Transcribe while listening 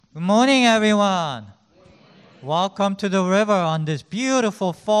Good morning, everyone. Welcome to the river on this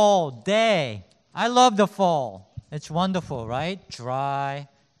beautiful fall day. I love the fall. It's wonderful, right? Dry,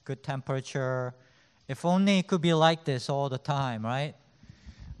 good temperature. If only it could be like this all the time, right?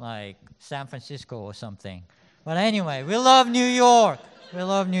 Like San Francisco or something. But anyway, we love New York. We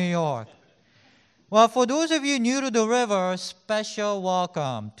love New York. Well, for those of you new to the river, special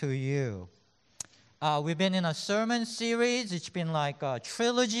welcome to you. We've been in a sermon series. It's been like a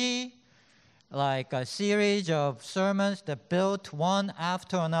trilogy, like a series of sermons that built one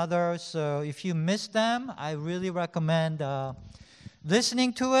after another. So if you missed them, I really recommend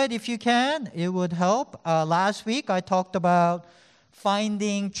listening to it if you can. It would help. Last week, I talked about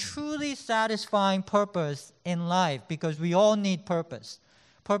finding truly satisfying purpose in life because we all need purpose.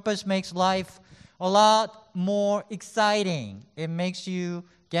 Purpose makes life a lot more exciting. It makes you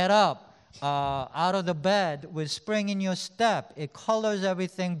get up out of the bed with spring in your step. It colors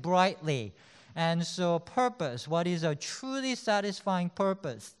everything brightly. And so purpose, what is a truly satisfying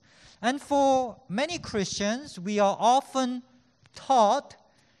purpose? And for many Christians, we are often taught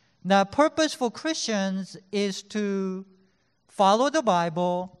that purpose for Christians is to follow the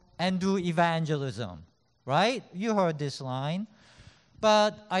Bible and do evangelism, right? You heard this line.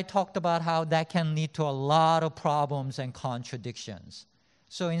 But I talked about how that can lead to a lot of problems and contradictions.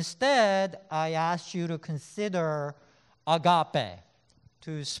 So instead, I asked you to consider agape,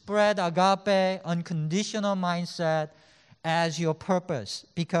 to spread agape, unconditional mindset as your purpose.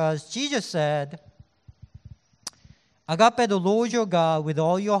 Because Jesus said, agape the Lord your God with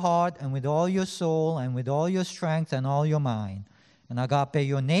all your heart and with all your soul and with all your strength and all your mind. And agape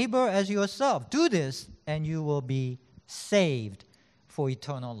your neighbor as yourself. Do this and you will be saved for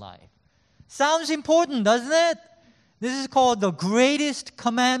eternal life. Sounds important, doesn't it? This is called the greatest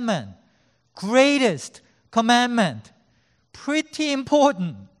commandment. Greatest commandment. Pretty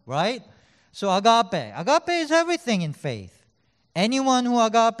important, right? So agape. Agape is everything in faith. Anyone who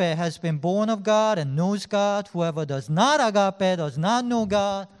agape has been born of God and knows God. Whoever does not agape does not know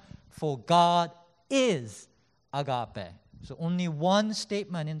God, for God is agape. So only one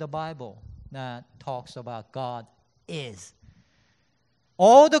statement in the Bible that talks about God is.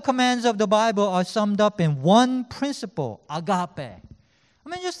 All the commands of the Bible are summed up in one principle, agape. I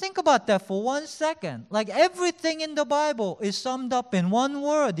mean, just think about that for 1 second. Like everything in the Bible is summed up in one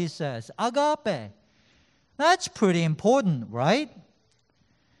word, it says, agape. That's pretty important, right?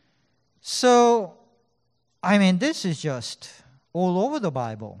 So, I mean, this is just all over the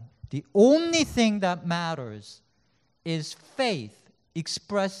Bible. The only thing that matters is faith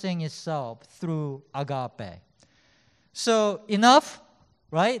expressing itself through agape. So, enough?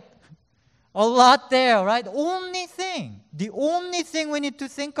 Right? A lot there, right? The only thing we need to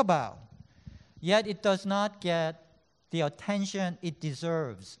think about. Yet it does not get the attention it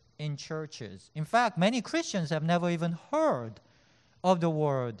deserves in churches. In fact, many Christians have never even heard of the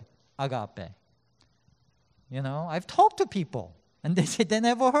word agape. You know, I've talked to people and they say they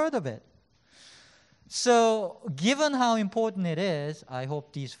never heard of it. So, given how important it is, I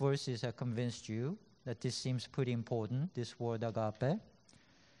hope these verses have convinced you that this seems pretty important, this word agape.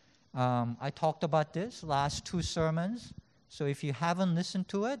 I talked about this last 2 sermons. So if you haven't listened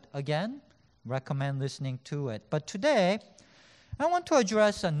to it, again, recommend listening to it. But today, I want to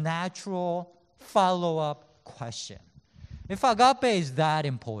address a natural follow-up question. If agape is that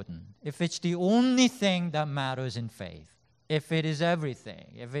important, if it's the only thing that matters in faith, if it is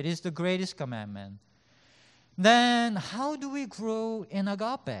everything, if it is the greatest commandment, then how do we grow in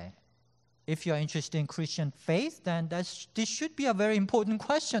agape? If you're interested in Christian faith, then this should be a very important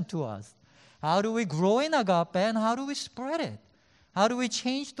question to us. How do we grow in agape and how do we spread it? How do we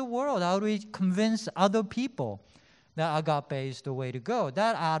change the world? How do we convince other people that agape is the way to go?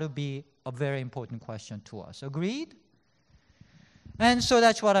 That ought to be a very important question to us. Agreed? And so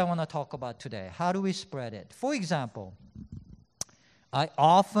that's what I want to talk about today. How do we spread it? For example, I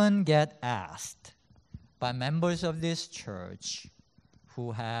often get asked by members of this church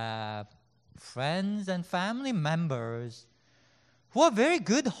who have friends and family members who are very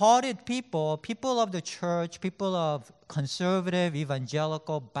good-hearted people, people of the church, people of conservative,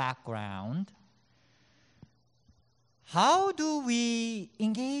 evangelical background. How do we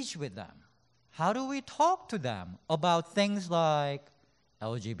engage with them? How do we talk to them about things like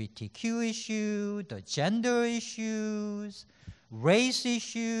LGBTQ issue, the gender issues, race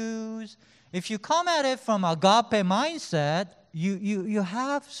issues? If you come at it from agape mindset, you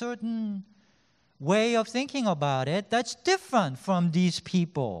have certain way of thinking about it that's different from these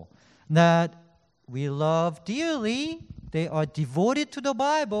people that we love dearly. They are devoted to the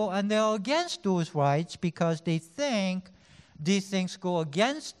Bible and they are against those rights because they think these things go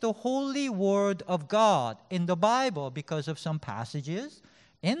against the holy word of God in the Bible because of some passages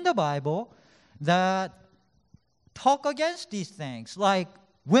in the Bible that talk against these things, like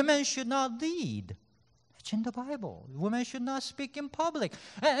women should not lead. It's in the Bible. Women should not speak in public.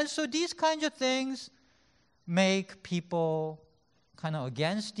 And so these kinds of things make people kind of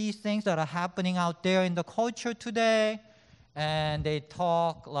against these things that are happening out there in the culture today. And they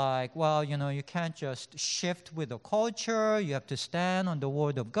talk like, well, you can't just shift with the culture. You have to stand on the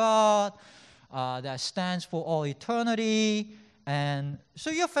Word of God that stands for all eternity. And so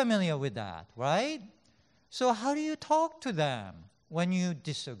you're familiar with that, right? So how do you talk to them when you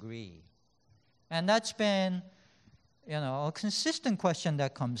disagree? And that's been, a consistent question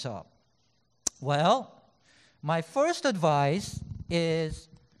that comes up. Well, my first advice is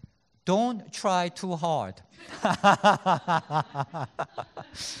don't try too hard.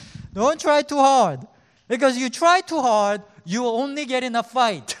 Don't try too hard. Because you try too hard, you will only get in a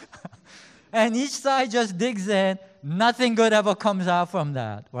fight. And each side just digs in. Nothing good ever comes out from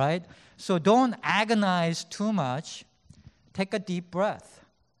that, right? So don't agonize too much. Take a deep breath.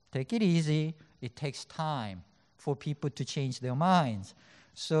 Take it easy. It takes time for people to change their minds.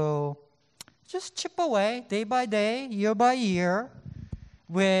 So just chip away day by day, year by year,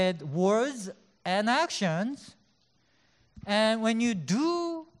 with words and actions. And when you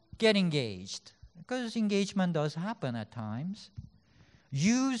do get engaged, because engagement does happen at times,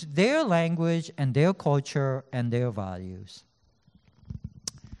 use their language and their culture and their values.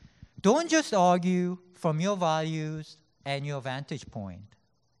 Don't just argue from your values and your vantage point.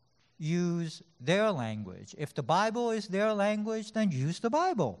 Use their language. If the Bible is their language, then use the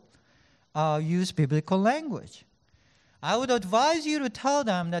Bible. Use biblical language. I would advise you to tell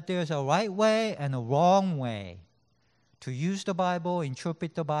them that there's a right way and a wrong way to use the Bible,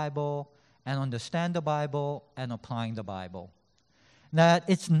 interpret the Bible, and understand the Bible and applying the Bible. That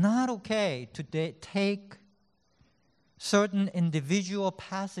it's not okay to take certain individual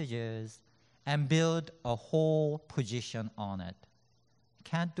passages and build a whole position on it.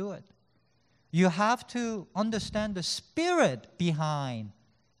 Can't do it. You have to understand the spirit behind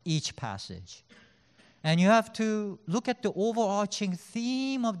each passage. And you have to look at the overarching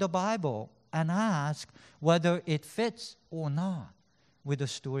theme of the Bible and ask whether it fits or not with the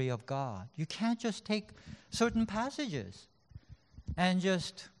story of God. You can't just take certain passages and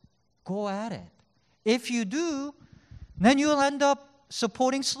just go at it. If you do, then you'll end up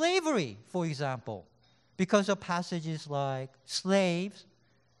supporting slavery, for example, because of passages like slaves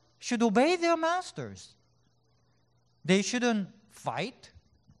should obey their masters. They shouldn't fight.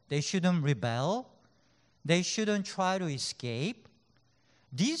 They shouldn't rebel. They shouldn't try to escape.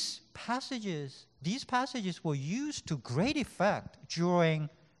 These passages were used to great effect during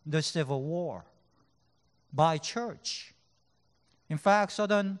the Civil War by church. In fact,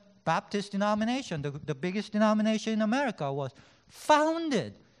 Southern Baptist denomination, the biggest denomination in America, was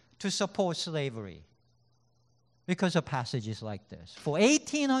founded to support slavery because of passages like this. For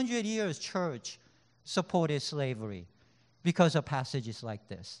 1,800 years, church supported slavery because of passages like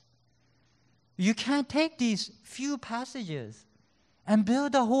this. You can't take these few passages and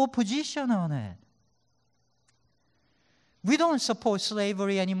build a whole position on it. We don't support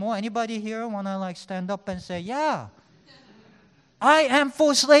slavery anymore. Anybody here want to stand up and say, yeah, I am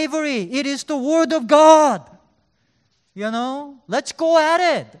for slavery. It is the word of God. Let's go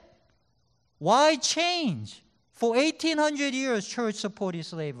at it. Why change? For 1,800 years, church supported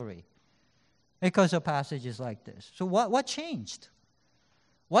slavery because of passages like this. So what changed?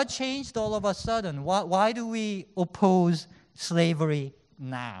 What changed all of a sudden? Why do we oppose slavery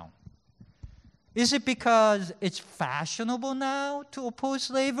now? Is it because it's fashionable now to oppose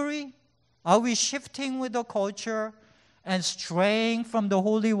slavery? Are we shifting with the culture and straying from the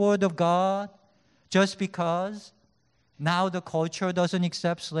holy word of God just because now the culture doesn't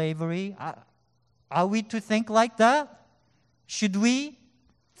accept slavery? Are we to think like that? Should we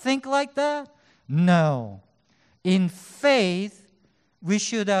think like that? No. In faith, we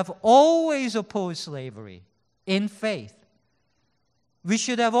should have always opposed slavery. In faith. We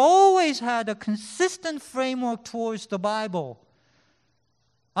should have always had a consistent framework towards the Bible.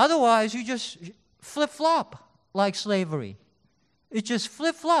 Otherwise, you just flip-flop like slavery. It just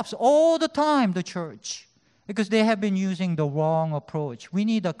flip-flops all the time, the church, because they have been using the wrong approach. We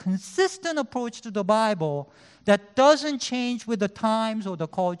need a consistent approach to the Bible that doesn't change with the times or the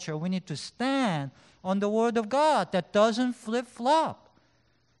culture. We need to stand on the Word of God that doesn't flip-flop.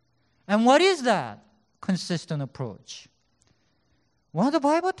 And what is that consistent approach? Well, the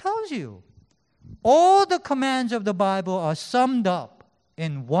Bible tells you. All the commands of the Bible are summed up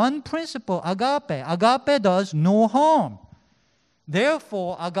in one principle, agape. Agape does no harm.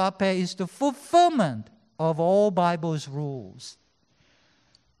 Therefore, agape is the fulfillment of all Bible's rules.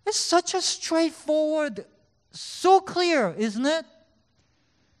 It's such a straightforward, so clear, isn't it?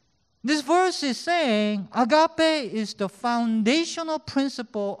 This verse is saying agape is the foundational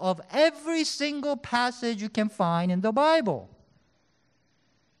principle of every single passage you can find in the Bible.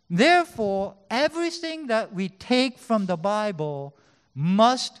 Therefore, everything that we take from the Bible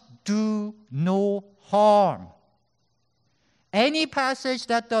must do no harm. Any passage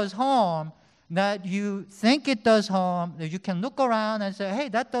that does harm, that you think it does harm, that you can look around and say, hey,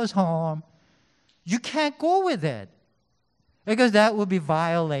 that does harm, you can't go with it. Because that would be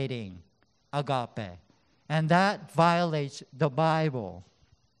violating agape. And that violates the Bible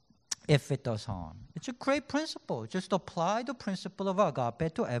if it does harm. It's a great principle. Just apply the principle of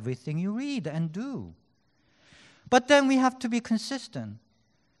agape to everything you read and do. But then we have to be consistent.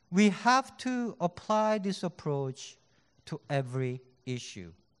 We have to apply this approach to every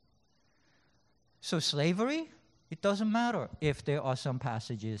issue. So slavery, it doesn't matter if there are some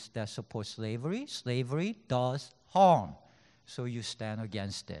passages that support slavery. Slavery does harm. So you stand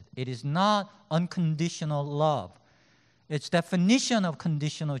against it. It is not unconditional love. It's definition of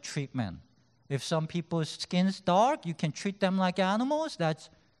conditional treatment. If some people's skin's dark, you can treat them like animals. That's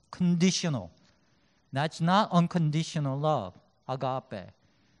conditional. That's not unconditional love, agape.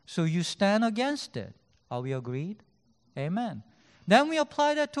 So you stand against it. Are we agreed? Amen. Then we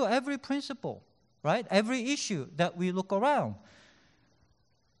apply that to every principle, right? Every issue that we look around.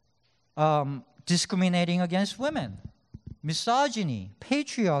 Discriminating against women, misogyny,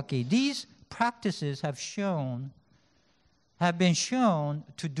 patriarchy, these practices have been shown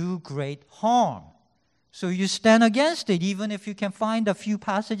to do great harm. So you stand against it, even if you can find a few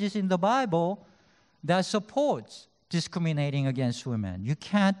passages in the Bible that supports discriminating against women. You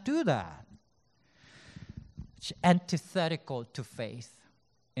can't do that. It's antithetical to faith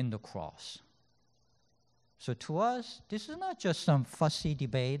in the cross. So to us, this is not just some fussy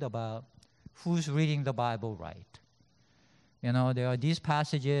debate about who's reading the Bible right. You know, there are these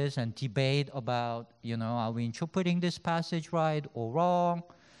passages and debate about, are we interpreting this passage right or wrong?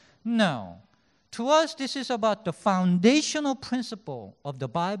 No. To us, this is about the foundational principle of the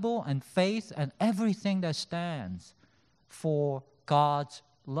Bible and faith and everything that stands for God's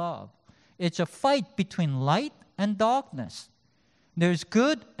love. It's a fight between light and darkness. There's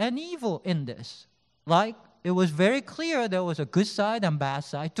good and evil in this. Like, it was very clear there was a good side and bad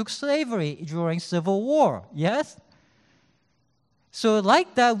side to slavery during Civil War. Yes? So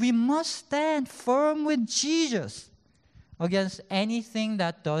like that, we must stand firm with Jesus against anything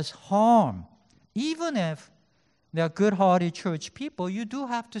that does harm. Even if they are good-hearted church people, you do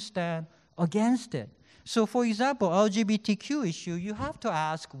have to stand against it. So for example, LGBTQ issue, you have to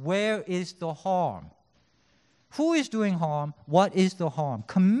ask, where is the harm? Who is doing harm? What is the harm?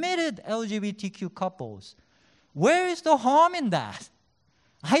 Committed LGBTQ couples, where is the harm in that?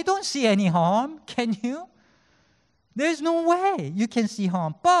 I don't see any harm. Can you? There's no way you can see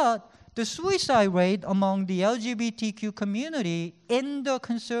harm. But the suicide rate among the LGBTQ community in the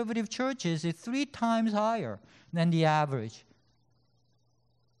conservative churches is 3 times higher than the average.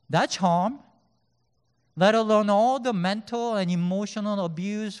 That's harm. Let alone all the mental and emotional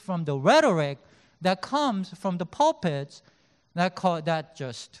abuse from the rhetoric that comes from the pulpits that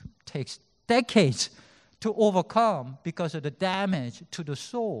just takes decades to overcome because of the damage to the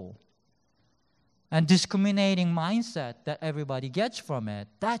soul. And discriminating mindset that everybody gets from it,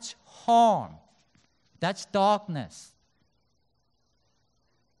 that's harm. That's darkness.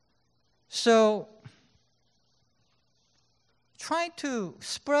 So, trying to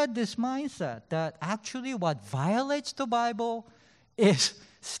spread this mindset that actually what violates the Bible is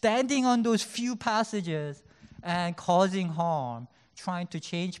standing on those few passages and causing harm, trying to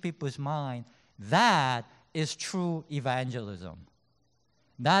change people's mind, that is true evangelism.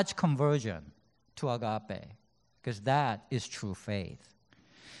 That's conversion to agape, because that is true faith.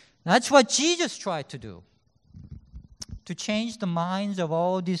 That's what Jesus tried to do, to change the minds of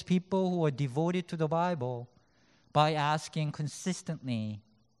all these people who are devoted to the Bible by asking consistently,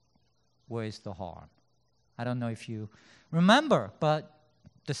 where is the harm? I don't know if you remember, but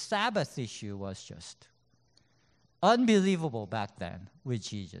the Sabbath issue was just unbelievable back then with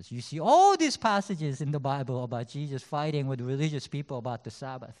Jesus. You see all these passages in the Bible about Jesus fighting with religious people about the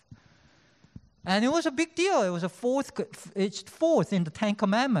Sabbath. And it was a big deal. It was it's fourth in the 10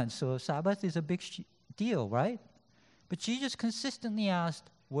 Commandments. So Sabbath is a big deal, right? But Jesus consistently asked,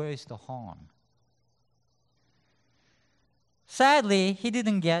 where is the harm? Sadly, he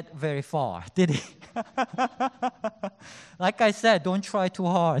didn't get very far, did he? Like I said, don't try too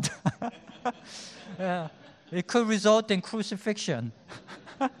hard. Yeah. It could result in crucifixion.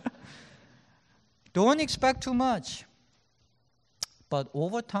 Don't expect too much. But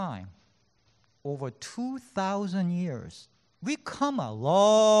over time, over 2,000 years, we come a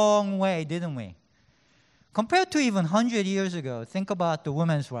long way, didn't we? Compared to even 100 years ago, think about the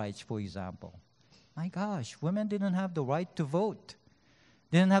women's rights, for example. My gosh, women didn't have the right to vote.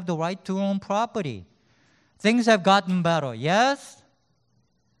 Didn't have the right to own property. Things have gotten better, yes?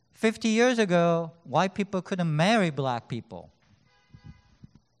 50 years ago, white people couldn't marry black people.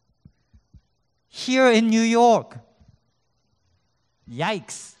 Here in New York,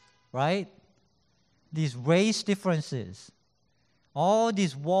 yikes, right? These race differences, all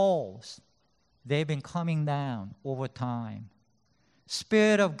these walls, they've been coming down over time.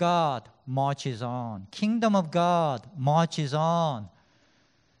 Spirit of God marches on. Kingdom of God marches on.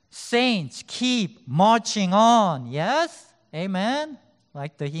 Saints keep marching on. Yes? Amen?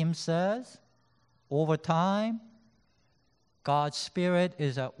 Like the hymn says, over time, God's Spirit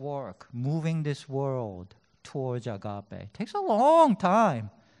is at work, moving this world towards agape. It takes a long time,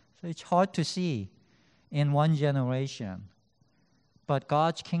 so it's hard to see in one generation. But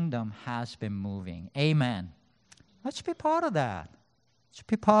God's kingdom has been moving. Amen. Let's be part of that. Let's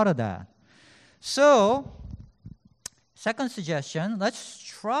be part of that. So, second suggestion, let's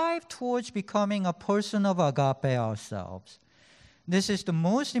strive towards becoming a person of agape ourselves. This is the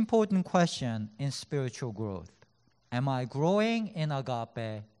most important question in spiritual growth. Am I growing in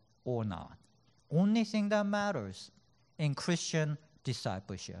agape or not? Only thing that matters in Christian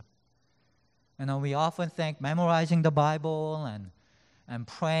discipleship. You know, we often think memorizing the Bible and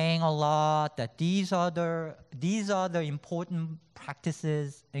praying a lot, that these are the important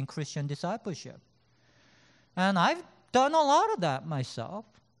practices in Christian discipleship. And I've done a lot of that myself,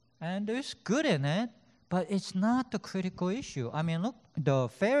 and there's good in it, but it's not the critical issue. I mean, look, the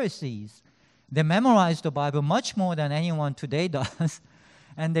Pharisees, they memorized the Bible much more than anyone today does,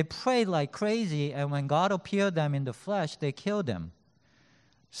 and they prayed like crazy, and when God appeared them in the flesh, they killed him.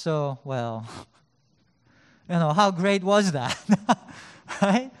 So, well, you know, how great was that?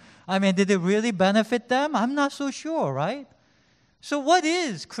 Right? I mean, did it really benefit them? I'm not so sure, right? So what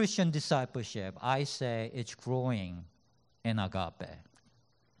is Christian discipleship? I say it's growing in agape.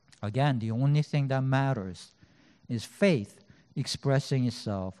 Again, the only thing that matters is faith expressing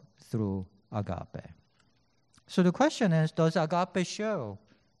itself through agape. So the question is, does agape show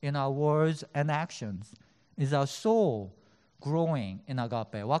in our words and actions? Is our soul growing in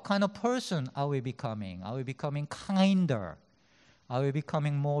agape? What kind of person are we becoming? Are we becoming kinder? Are we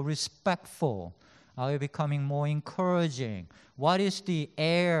becoming more respectful? Are we becoming more encouraging? What is the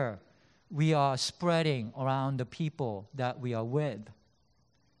air we are spreading around the people that we are with?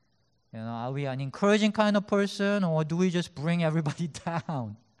 You know, are we an encouraging kind of person, or do we just bring everybody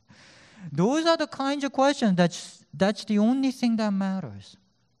down? Those are the kinds of questions that's the only thing that matters.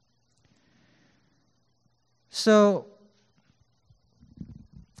 So,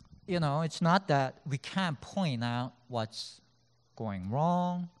 you know, it's not that we can't point out what's going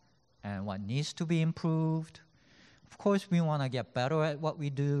wrong and what needs to be improved. Of course, we want to get better at what we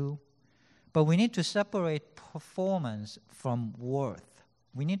do, but we need to separate performance from worth.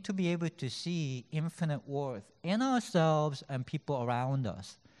 We need to be able to see infinite worth in ourselves and people around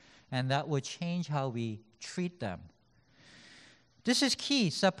us, and that will change how we treat them. This is key,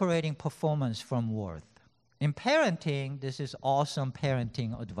 separating performance from worth. In parenting, this is awesome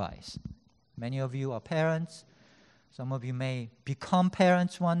parenting advice. Many of you are parents. Some of you may become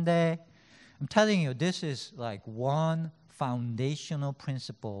parents one day. I'm telling you, this is like one foundational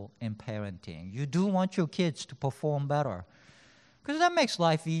principle in parenting. You do want your kids to perform better, because that makes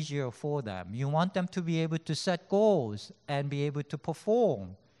life easier for them. You want them to be able to set goals and be able to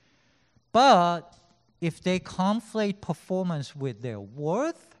perform. But if they conflate performance with their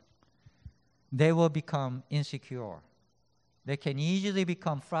worth, they will become insecure. They can easily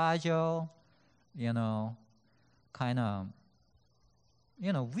become fragile, kind of,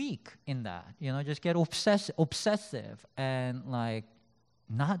 weak in that. Just get obsessive and like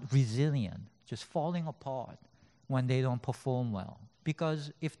not resilient, just falling apart when they don't perform well.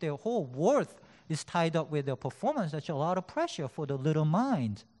 Because if their whole worth is tied up with their performance, that's a lot of pressure for the little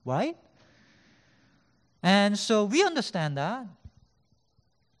mind, right? And so we understand that.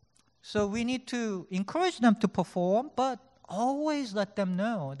 So we need to encourage them to perform, but always let them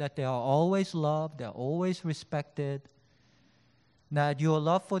know that they are always loved, they're always respected, that your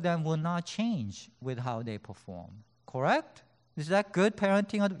love for them will not change with how they perform. Correct? Is that good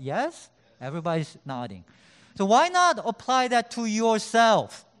parenting? Yes? Everybody's nodding. So why not apply that to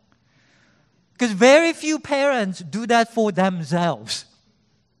yourself? Because very few parents do that for themselves.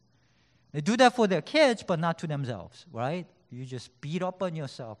 They do that for their kids, but not to themselves, right? You just beat up on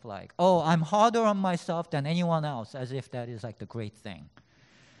yourself like, oh, I'm harder on myself than anyone else, as if that is like the great thing.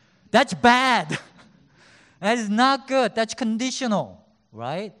 That's bad. That is not good. That's conditional,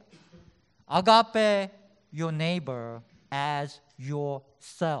 right? Agape your neighbor as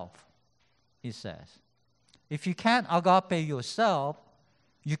yourself, it says. If you can't agape yourself,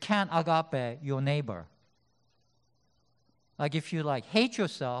 you can't agape your neighbor. Like if you like hate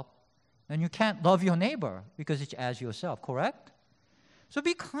yourself, then you can't love your neighbor because it's as yourself, correct? So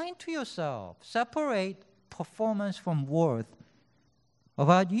be kind to yourself. Separate performance from worth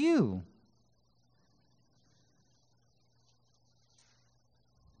about you.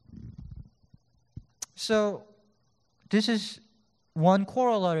 So this is one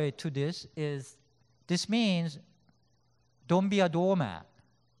corollary to this is this means don't be a doormat,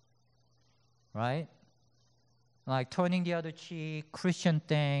 right? Like turning the other cheek, Christian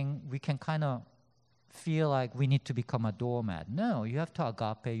thing, we can kind of feel like we need to become a doormat. No, you have to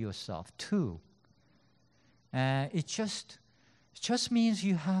agape yourself too. And it just means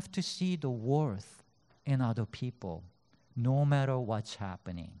you have to see the worth in other people, no matter what's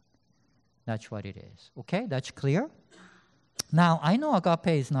happening. That's what it is. Okay, that's clear? Now, I know agape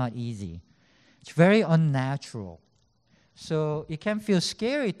is not easy. It's very unnatural. So it can feel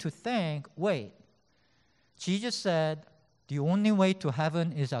scary to think, wait, Jesus said the only way to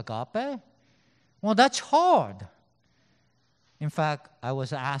heaven is agape? Well, that's hard. In fact, I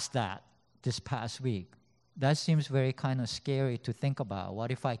was asked that this past week. That seems very kind of scary to think about.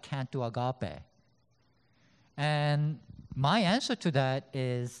 What if I can't do agape? And my answer to that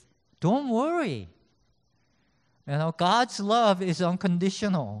is, don't worry. You know, God's love is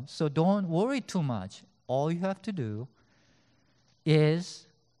unconditional, so don't worry too much. All you have to do is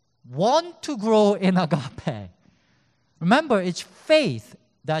want to grow in agape. Remember, it's faith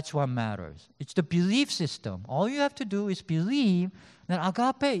that's what matters. It's the belief system. All you have to do is believe that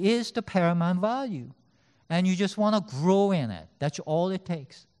agape is the paramount value, and you just want to grow in it. That's all it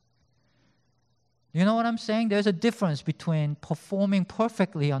takes. You know what I'm saying? There's a difference between performing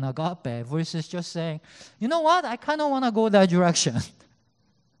perfectly on agape versus just saying, you know what, I kind of want to go that direction.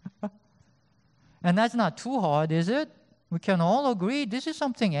 And that's not too hard, is it? We can all agree this is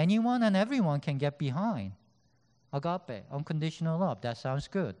something anyone and everyone can get behind. Agape, unconditional love, that sounds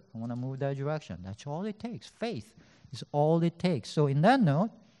good. I want to move that direction. That's all it takes. Faith is all it takes. So in that note,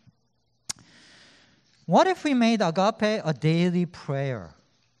 what if we made agape a daily prayer?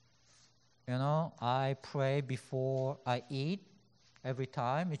 You know, I pray before I eat every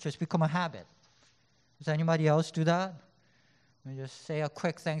time. It just become a habit. Does anybody else do that? You just say a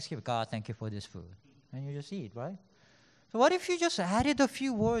quick thanksgiving. God, thank you for this food. And you just eat, right? So what if you just added a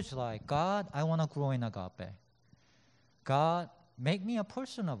few words like, God, I want to grow in agape. God, make me a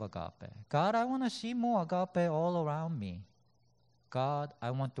person of agape. God, I want to see more agape all around me. God,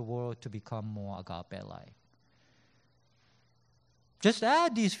 I want the world to become more agape-like. Just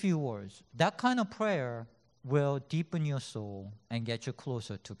add these few words. That kind of prayer will deepen your soul and get you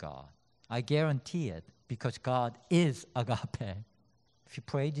closer to God. I guarantee it, because God is agape. If you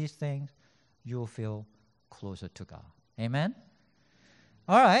pray these things, you will feel closer to God. Amen?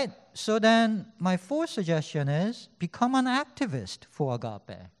 All right, so then my fourth suggestion is become an activist for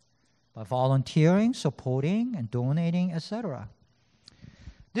agape by volunteering, supporting, and donating, etc.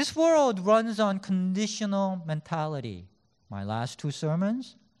 This world runs on conditional mentality. My last two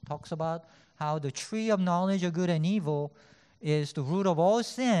sermons talks about how the tree of knowledge of good and evil is the root of all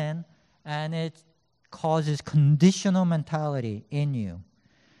sin, and it causes conditional mentality in you.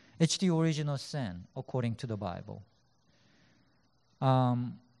 It's the original sin, according to the Bible.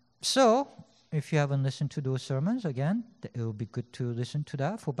 So, if you haven't listened to those sermons, again, it will be good to listen to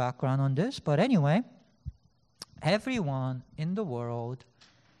that for background on this. But anyway, everyone in the world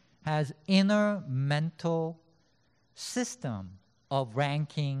has inner mental system of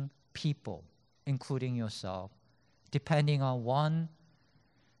ranking people, including yourself, depending on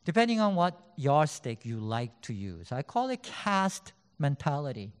what yardstick you like to use. I call it caste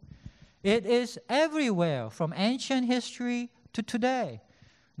mentality. It is everywhere from ancient history to today.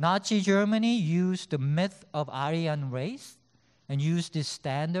 Nazi Germany used the myth of Aryan race and used this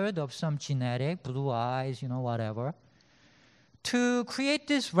standard of some genetic, blue eyes, whatever, to create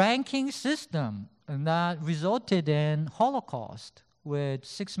this ranking system that resulted in Holocaust with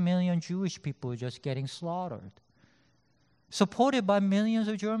 6 million Jewish people just getting slaughtered, supported by millions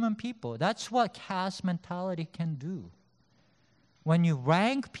of German people. That's what caste mentality can do. When you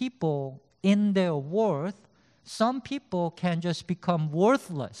rank people in their worth, some people can just become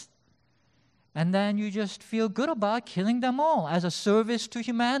worthless. And then you just feel good about killing them all as a service to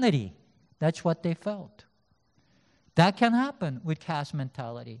humanity. That's what they felt. That can happen with caste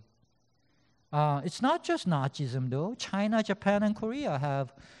mentality. It's not just Nazism, though. China, Japan, and Korea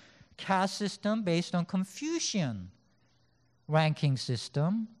have caste system based on Confucian ranking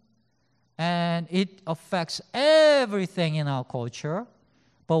system, and it affects everything in our culture.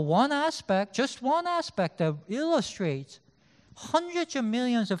 But one aspect, just one aspect that illustrates hundreds of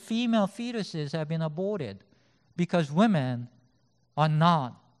millions of female fetuses have been aborted because women are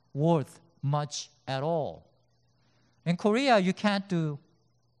not worth much at all. In Korea, you can't do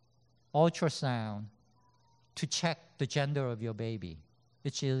ultrasound to check the gender of your baby.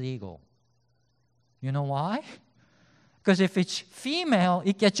 It's illegal. You know why? Because if it's female,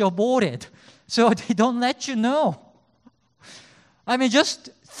 it gets aborted. So they don't let you know. I mean, just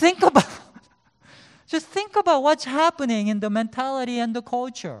think about what's happening in the mentality and the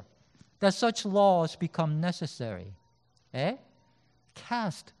culture that such laws become necessary.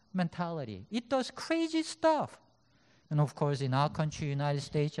 Caste mentality. It does crazy stuff. And of course, in our country, United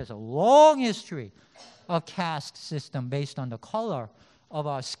States has a long history of caste system based on the color of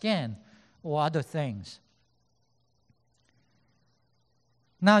our skin or other things.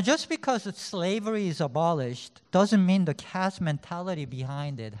 Now, just because slavery is abolished doesn't mean the caste mentality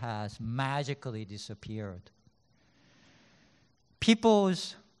behind it has magically disappeared.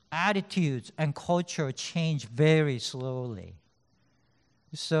 People's attitudes and culture change very slowly.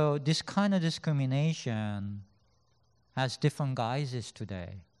 So this kind of discrimination has different guises today.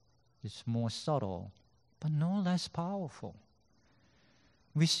 It's more subtle, but no less powerful.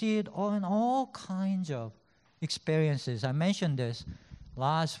 We see it in all kinds of experiences. I mentioned this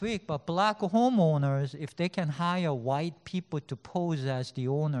last week, but black homeowners, if they can hire white people to pose as the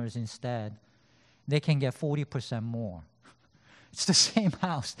owners instead, they can get 40% more. It's the same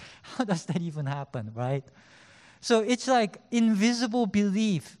house. How does that even happen, right? So it's like invisible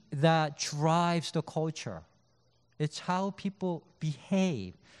belief that drives the culture. It's how people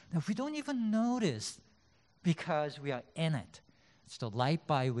behave that we don't even notice because we are in it. It's the light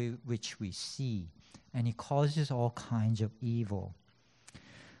by which we see, and it causes all kinds of evil.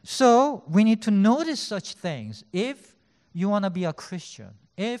 So we need to notice such things. If you want to be a Christian,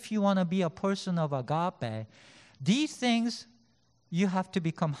 if you want to be a person of agape, these things you have to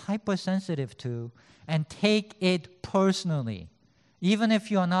become hypersensitive to and take it personally. Even if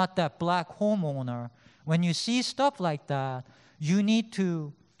you're not that black homeowner, when you see stuff like that, you need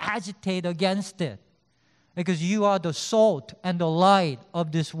to agitate against it because you are the salt and the light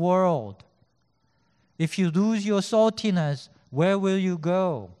of this world. If you lose your saltiness, where will you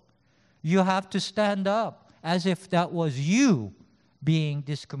go? You have to stand up as if that was you being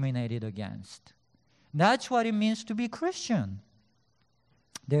discriminated against. That's what it means to be Christian.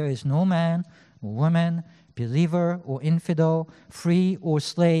 There is no man or woman, believer or infidel, free or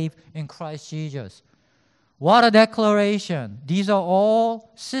slave in Christ Jesus. What a declaration. These are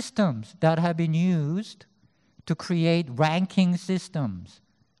all systems that have been used to create ranking systems,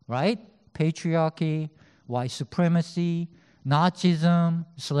 right? Patriarchy, white supremacy, Nazism,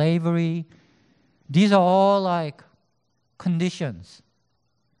 slavery. These are all like conditions.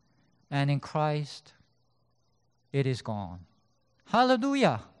 And in Christ, it is gone.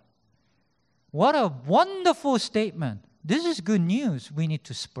 Hallelujah. What a wonderful statement. This is good news we need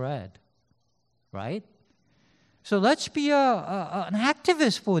to spread, right? So let's be an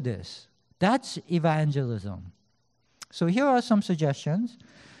activist for this. That's evangelism. So here are some suggestions.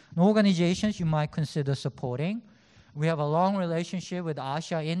 Organizations you might consider supporting. We have a long relationship with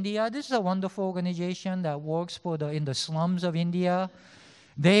Asha India. This is a wonderful organization that works in the slums of India.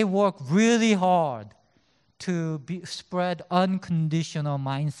 They work really hard to spread unconditional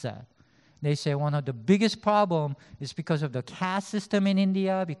mindset. They say one of the biggest problems is because of the caste system in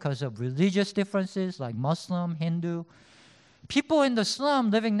India, because of religious differences like Muslim, Hindu. People in the slum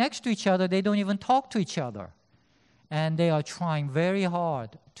living next to each other, they don't even talk to each other. And they are trying very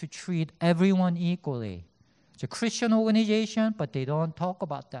hard to treat everyone equally. It's a Christian organization, but they don't talk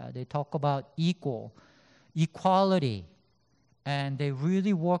about that. They talk about equality. And they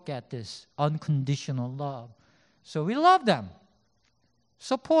really work at this unconditional love. So we love them.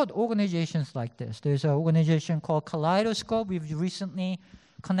 Support organizations like this. There's an organization called Kaleidoscope we've recently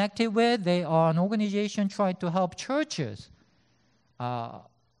connected with. They are an organization trying to help churches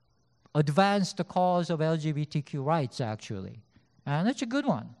advance the cause of LGBTQ rights, actually. And it's a good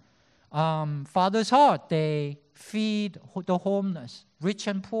one. Father's Heart, they feed the homeless, rich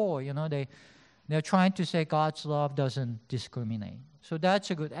and poor. You know, they're trying to say God's love doesn't discriminate. So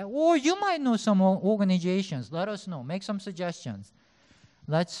that's a good. Or you might know some organizations. Let us know. Make some suggestions.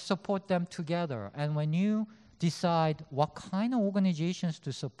 Let's support them together. And when you decide what kind of organizations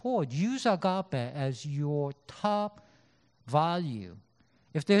to support. Use Agape as your top value.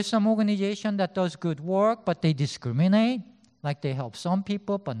 If there's some organization that does good work, but they discriminate, like they help some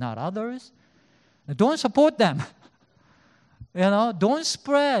people but not others, don't support them. Don't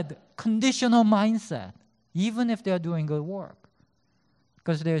spread conditional mindset, even if they're doing good work,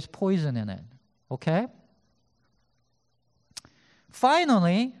 because there's poison in it, okay?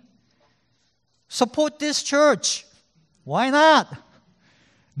 Finally, support this church. Why not?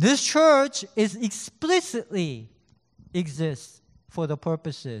 This church is explicitly exists for the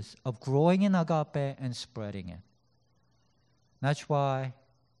purposes of growing in Agape and spreading it. That's why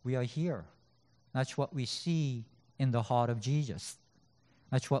we are here. That's what we see in the heart of Jesus.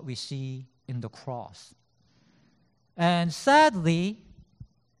 That's what we see in the cross. And sadly,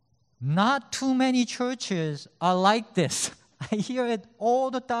 not too many churches are like this. I hear it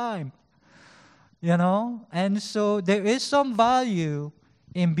all the time, And so there is some value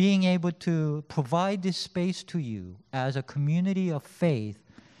in being able to provide this space to you as a community of faith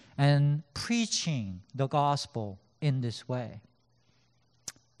and preaching the gospel in this way.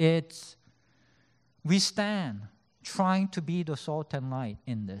 We stand trying to be the salt and light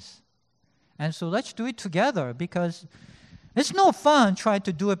in this. And so let's do it together, because it's no fun trying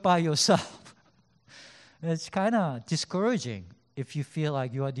to do it by yourself. It's kind of discouraging if you feel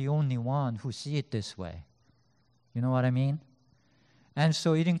like you are the only one who see it this way. You know what I mean? And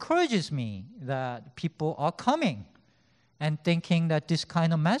so it encourages me that people are coming and thinking that this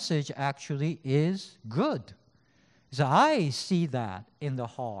kind of message actually is good. So I see that in the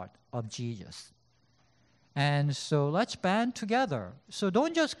heart of Jesus. And so let's band together. So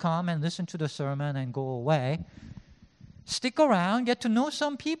don't just come and listen to the sermon and go away. Stick around, get to know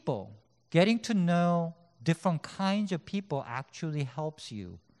some people. Getting to know different kinds of people actually helps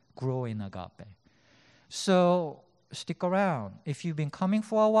you grow in Agape. So stick around. If you've been coming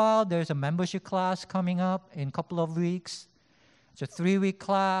for a while, there's a membership class coming up in a couple of weeks. It's a 3-week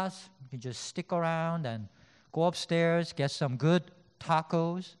class. You can just stick around and go upstairs, get some good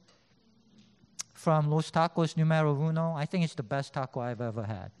tacos from Los Tacos Numero Uno. I think it's the best taco I've ever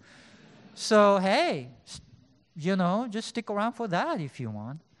had. So, hey, just stick around for that if you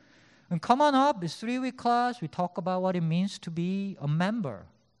want. And come on up. It's a 3-week class. We talk about what it means to be a member,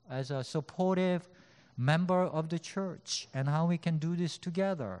 as a supportive member of the church, and how we can do this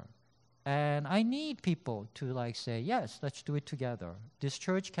together. And I need people to say, yes, let's do it together. This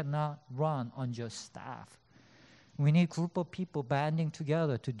church cannot run on just staff. We need a group of people banding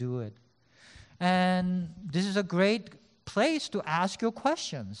together to do it. And this is a great place to ask your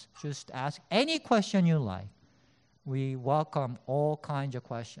questions. Just ask any question you like. We welcome all kinds of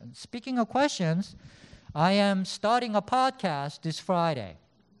questions. Speaking of questions, I am starting a podcast this Friday.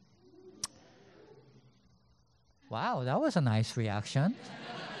 Wow, that was a nice reaction.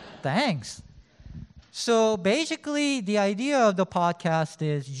 Thanks. So basically, the idea of the podcast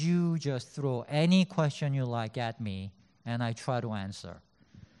is you just throw any question you like at me, and I try to answer.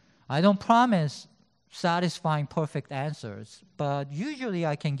 I don't promise satisfying perfect answers, but usually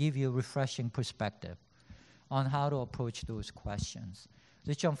I can give you a refreshing perspective on how to approach those questions.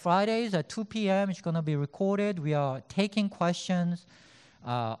 It's on Fridays at 2 p.m. It's going to be recorded. We are taking questions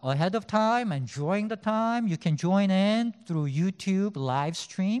ahead of time and during the time. You can join in through YouTube live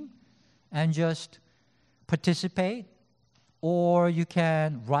stream and just participate. Or you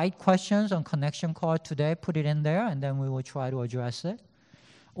can write questions on connection card today, put it in there, and then we will try to address it.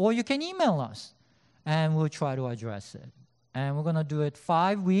 Or you can email us, and we'll try to address it. And we're going to do it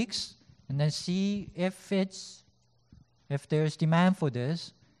 5 weeks, and then see if there's demand for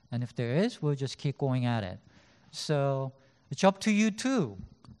this. And if there is, we'll just keep going at it. So it's up to you too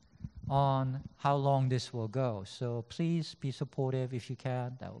on how long this will go. So please be supportive if you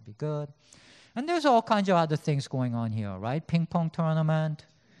can. That would be good. And there's all kinds of other things going on here, right? Ping pong tournament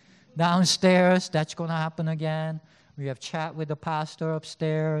downstairs, that's going to happen again. We have chat with the pastor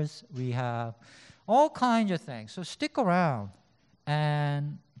upstairs. We have all kinds of things. So stick around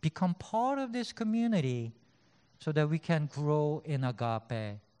and become part of this community so that we can grow in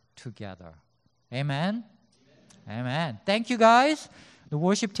Agape together. Amen? Amen. Thank you, guys. The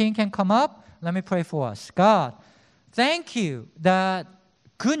worship team can come up. Let me pray for us. God, thank you that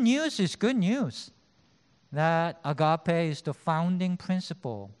good news is good news. That Agape is the founding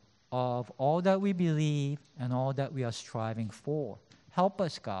principle of all that we believe and all that we are striving for. Help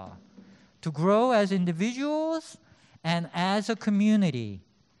us, God, to grow as individuals and as a community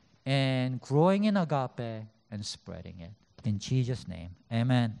in growing in Agape and spreading it. In Jesus' name,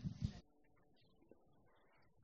 amen.